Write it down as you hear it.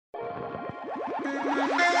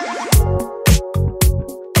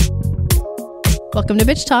Welcome to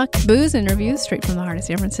Bitch Talk, booze interviews straight from the heart of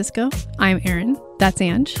San Francisco. I'm Erin. That's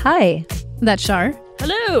Ange. Hi. That's Shar.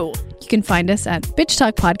 Hello. You can find us at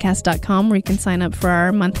bitchtalkpodcast.com where you can sign up for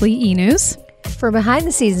our monthly e-news. For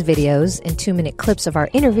behind-the-scenes videos and 2-minute clips of our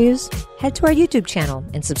interviews, head to our YouTube channel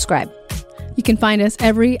and subscribe. You can find us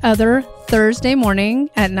every other Thursday morning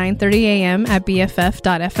at 9:30 a.m. at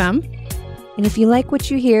bff.fm. And if you like what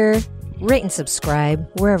you hear, rate and subscribe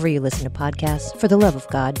wherever you listen to podcasts. For the love of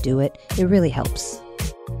God, do it. It really helps.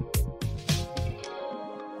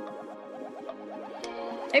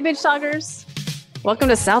 Hey, Bitch Talkers. Welcome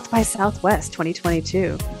to South by Southwest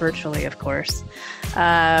 2022, virtually, of course.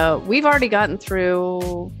 We've already gotten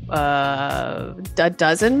through a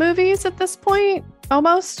dozen movies at this point,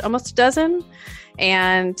 almost a dozen.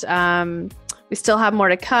 And we still have more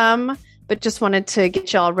to come, but just wanted to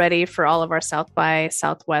get you all ready for all of our South by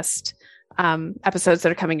Southwest episodes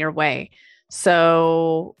that are coming your way.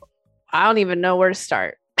 So I don't even know where to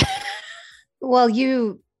start. Well,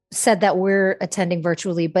 you said that we're attending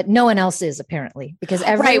virtually, but no one else is apparently, because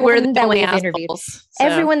everyone that we have interviewed,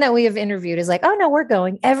 everyone that we have interviewed is like, oh no, we're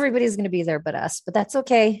going. Everybody's going to be there but us, but that's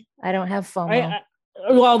okay. I don't have FOMO.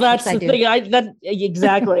 Well, that's the thing.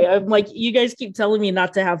 Exactly. I'm like, you guys keep telling me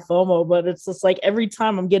not to have FOMO, but it's just like every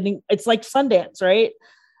time it's like Sundance, right?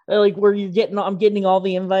 Like where I'm getting all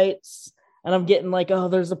the invites. And I'm getting like, oh,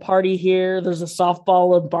 there's a party here. There's a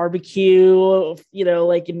softball, a barbecue,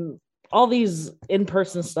 like in all these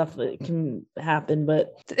in-person stuff that can happen,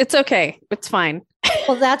 but it's okay. It's fine.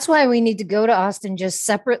 Well, that's why we need to go to Austin just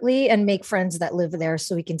separately and make friends that live there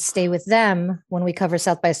so we can stay with them when we cover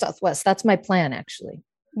South by Southwest. That's my plan, actually.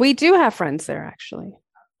 We do have friends there, actually.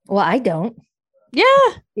 Well, I don't. Yeah.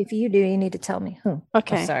 If you do, you need to tell me who.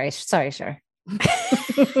 Okay. Oh, sorry, Shar.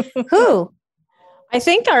 Who? I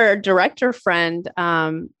think our director friend,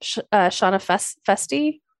 Shauna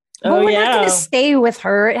Festi. Well, we're not going to stay with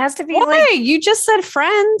her. It has to be you just said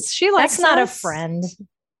friends. She likes That's not us. A friend.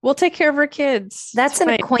 We'll take care of her kids. That's an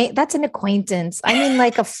acquaintance. I mean,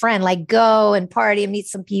 like a friend, like go and party and meet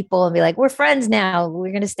some people and be like, we're friends now.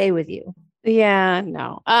 We're going to stay with you. Yeah,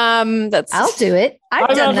 no. I'll do it.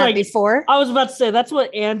 I've done that before. I was about to say that's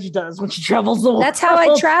what Angie does when she travels the world. That's how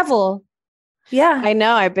I travel. Yeah. I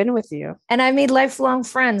know. I've been with you. And I made lifelong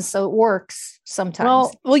friends, so it works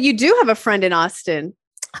sometimes. Well, you do have a friend in Austin.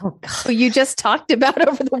 Oh, God. Who you just talked about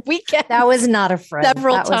over the weekend. That was not a friend.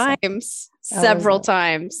 Several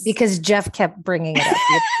times. Because Jeff kept bringing it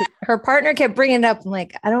up. Her partner kept bringing it up. I'm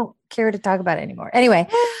like, I don't care to talk about it anymore. Anyway,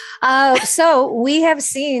 so we have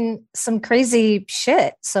seen some crazy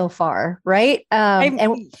shit so far, right?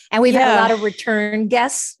 And we've had a lot of return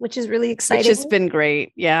guests, which is really exciting. Which has been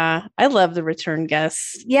great. Yeah. I love the return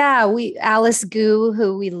guests. Yeah. Alice Gu,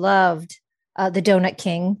 who we loved, the Donut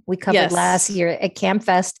King, we covered last year at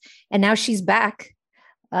CamFest. And now she's back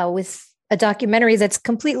with a documentary that's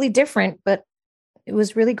completely different, but it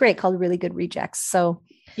was really great, called Really Good Rejects. So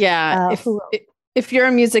yeah, if you're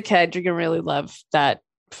a music head, you're going to really love that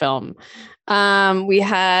film. We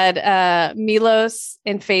had Milos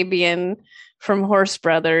and Fabian from Horse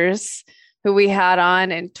Brothers, who we had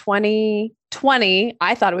on in 2020.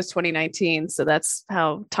 I thought it was 2019. So that's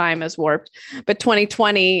how time has warped. But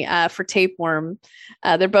 2020 for Tapeworm.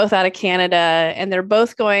 They're both out of Canada and they're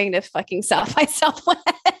both going to fucking South by Southwest.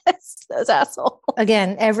 Those assholes.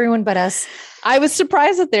 Again, everyone but us. I was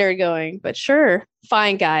surprised that they were going, but sure.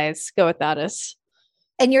 Fine, guys. Go without us.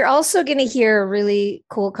 And you're also going to hear a really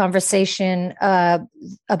cool conversation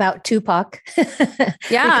about Tupac.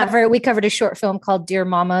 Yeah. We covered a short film called Dear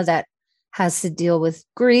Mama that has to deal with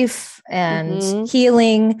grief and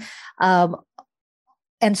healing and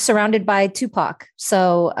surrounded by Tupac.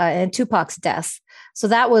 So, and Tupac's death. So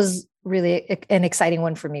that was really an exciting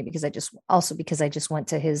one for me because I just went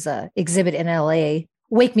to his exhibit in LA,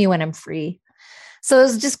 Wake Me When I'm Free. So it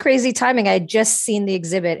was just crazy timing. I had just seen the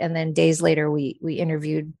exhibit and then days later we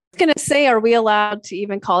interviewed. I was going to say, are we allowed to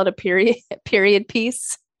even call it a period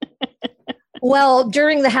piece? Well,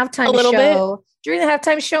 during the halftime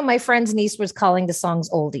show, my friend's niece was calling the songs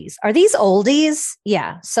oldies. Are these oldies?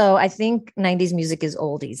 Yeah. So I think 90s music is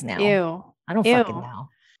oldies now. Ew. I don't fucking know.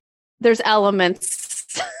 There's elements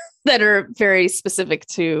that are very specific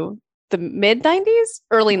to the mid 90s,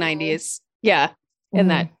 early 90s. Yeah. In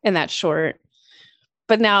that short.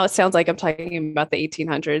 But now it sounds like I'm talking about the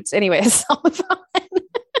 1800s. Anyways,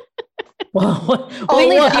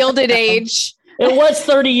 only the gilded age. It was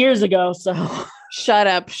 30 years ago. So shut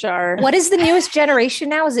up, Shar. What is the newest generation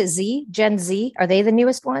now? Is it Z? Gen Z? Are they the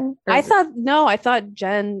newest one? I thought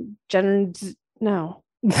Gen. No.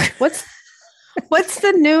 What's What's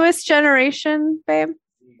the newest generation, babe?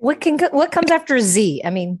 What comes after Z? I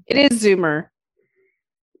mean, it is Zoomer.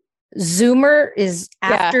 Zoomer is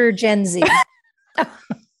after Gen Z.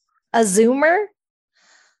 A Zoomer?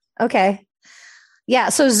 Okay. Yeah,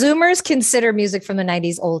 so Zoomers consider music from the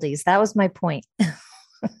 90s oldies. That was my point.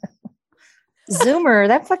 Zoomer,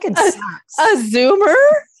 that fucking sucks. A Zoomer?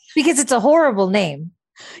 Because it's a horrible name.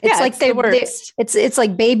 It's like it's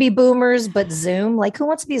like baby boomers, but Zoom. Like, who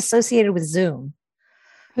wants to be associated with Zoom?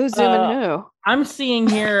 Who's Zooming who? I'm seeing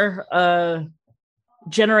here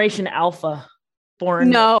Generation Alpha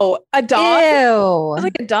born. No, a dog. Ew. It's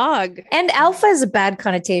like a dog. And alpha is a bad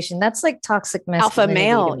connotation. That's like toxic masculinity.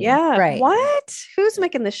 Alpha male. Yeah. Right. What? Who's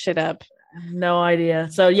making this shit up? No idea.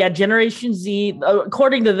 So yeah, Generation Z,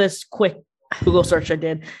 according to this quick Google search I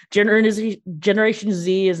did, Generation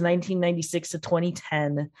Z is 1996 to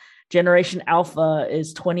 2010. Generation Alpha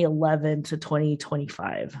is 2011 to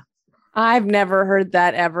 2025. I've never heard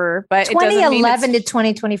that ever, but 2011 to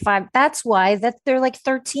 2025. That's why they're like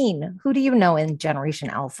 13. Who do you know in Generation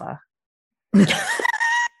Alpha?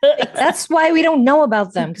 That's why we don't know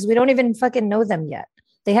about them, because we don't even fucking know them yet.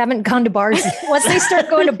 They haven't gone to bars. Once they start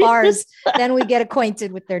going to bars, then we get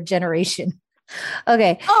acquainted with their generation.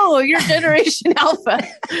 Okay. Oh, you're Generation Alpha.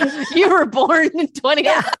 You were born in 20.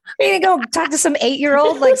 Yeah. Are you gonna go talk to some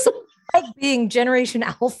 8-year-old like being Generation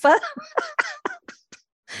Alpha?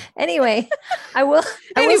 Anyway,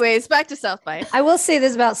 back to South by. I will say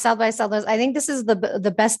this about South by Southwest. I think this is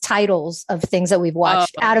the best titles of things that we've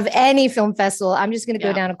watched out of any film festival. I'm just going to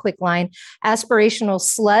go down a quick line. Aspirational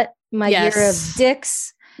Slut, My Year of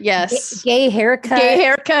Dicks. Yes. Gay Haircut. Gay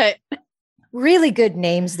Haircut. Really good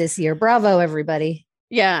names this year. Bravo, everybody.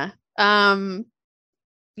 Yeah. I'm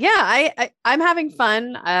having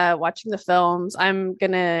fun watching the films. I'm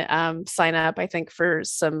gonna sign up, I think, for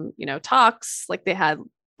some talks like they had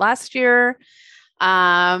last year.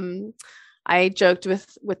 I joked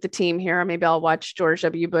with the team here, maybe I'll watch George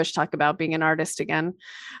W. Bush talk about being an artist again.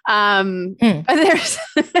 But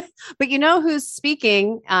who's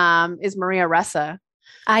speaking is Maria Ressa.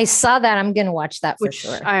 I saw that. I'm gonna watch that for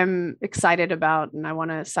sure. I'm excited about, and I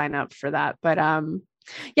want to sign up for that. But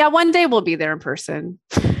one day we'll be there in person.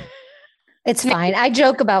 It's fine. I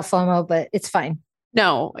joke about FOMO, but it's fine.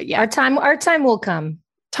 No, yeah. Our time will come.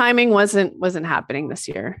 Timing wasn't happening this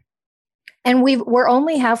year. And we're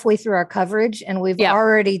only halfway through our coverage, and we've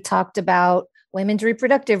already talked about women's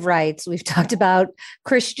reproductive rights. We've talked about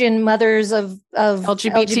Christian mothers of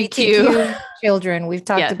LGBTQ children. We've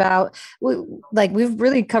talked about we've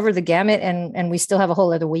really covered the gamut, and we still have a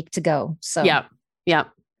whole other week to go. So yeah.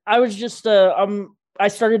 I was just I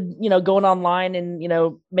started going online and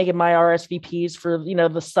making my RSVPs for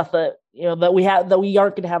the stuff that that we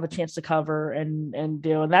aren't going to have a chance to cover and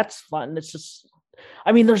do, and that's fun. It's just,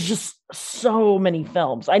 I mean, there's just so many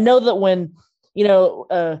films. I know that when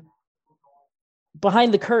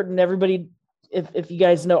behind the curtain, everybody, if you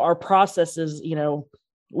guys know our process is,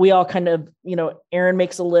 we all kind of, Aaron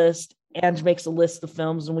makes a list, Ange makes a list of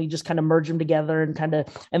films, and we just kind of merge them together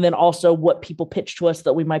and then also what people pitch to us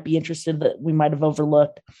that we might be interested, that we might have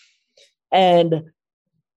overlooked. And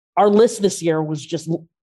our list this year was just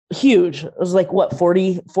huge. It was like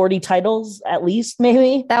 40 titles at least,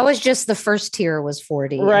 maybe. That was just the first tier was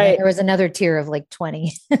 40. Right. There was another tier of like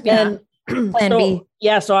 20. And Plan B.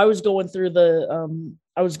 Yeah. So I was going through the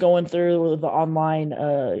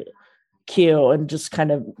online queue and just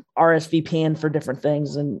kind of RSVPing for different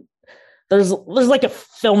things. And there's like a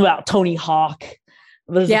film about Tony Hawk.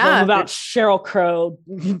 There's a film about Sheryl Crow,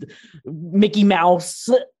 Mickey Mouse,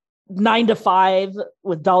 9 to 5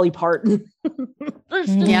 with Dolly Parton.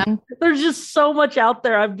 There's just so much out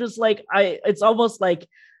there. I'm just like, it's almost like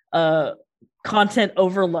content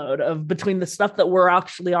overload of between the stuff that we're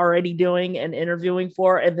actually already doing and interviewing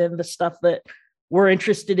for, and then the stuff that we're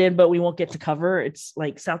interested in, but we won't get to cover. It's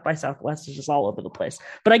like South by Southwest is just all over the place.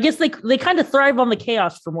 But I guess they kind of thrive on the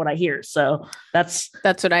chaos from what I hear. So that's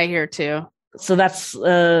what I hear too. So that's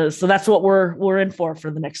what we're in for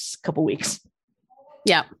the next couple weeks.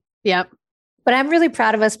 Yeah. Yep. But I'm really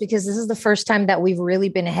proud of us because this is the first time that we've really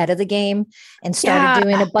been ahead of the game and started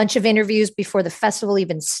doing a bunch of interviews before the festival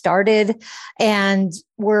even started. And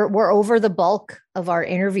we're over the bulk of our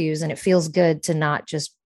interviews, and it feels good to not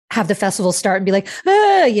just have the festival start and be like,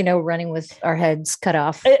 running with our heads cut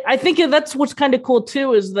off. I think that's what's kind of cool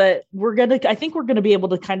too, is that I think we're going to be able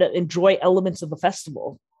to kind of enjoy elements of the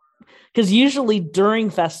festival. Because usually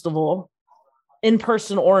during festival, in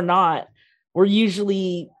person or not, we're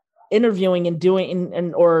usually interviewing and doing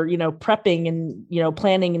or prepping and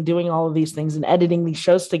planning and doing all of these things and editing these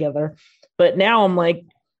shows together. But now I'm like,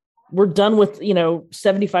 we're done with,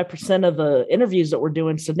 75% of the interviews that we're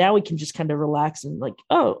doing. So now we can just kind of relax and like,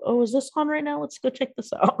 oh, is this on right now? Let's go check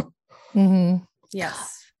this out. Mm-hmm.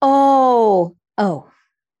 Yes. Oh,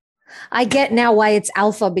 I get now why it's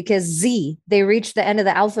alpha, because Z, they reached the end of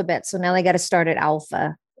the alphabet. So now they got to start at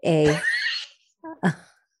alpha A.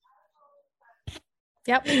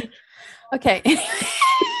 Yep. Okay.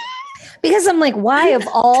 Because I'm like, why of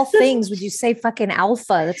all things would you say fucking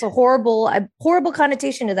alpha? That's a horrible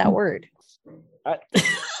connotation to that word.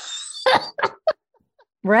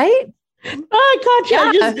 Right? Oh,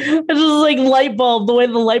 gotcha. Yeah. It's just like light bulb, the way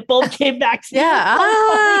the light bulb came back to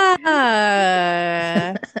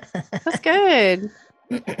That's good.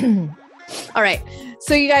 All right.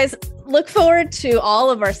 So you guys look forward to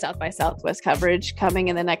all of our South by Southwest coverage coming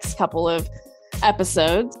in the next couple of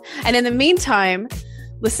episodes. And in the meantime,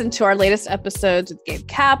 listen to our latest episodes with Gabe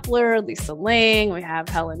Kapler, Lisa Ling. We have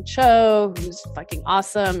Helen Cho, who's fucking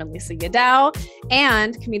awesome, and Lisa Yadao,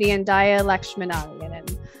 and comedian Daya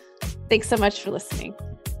Lakshmanarayanan. Thanks so much for listening.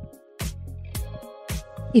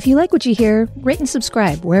 If you like what you hear, rate and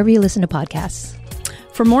subscribe wherever you listen to podcasts.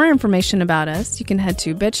 For more information about us, you can head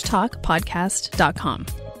to bitchtalkpodcast.com.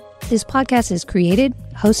 This podcast is created,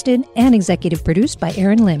 hosted, and executive produced by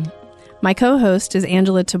Erin Lim. My co-host is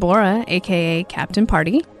Angela Tabora, aka Captain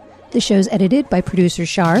Party. The show's edited by producer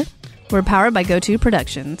Shar. We're powered by GoTo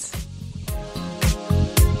Productions.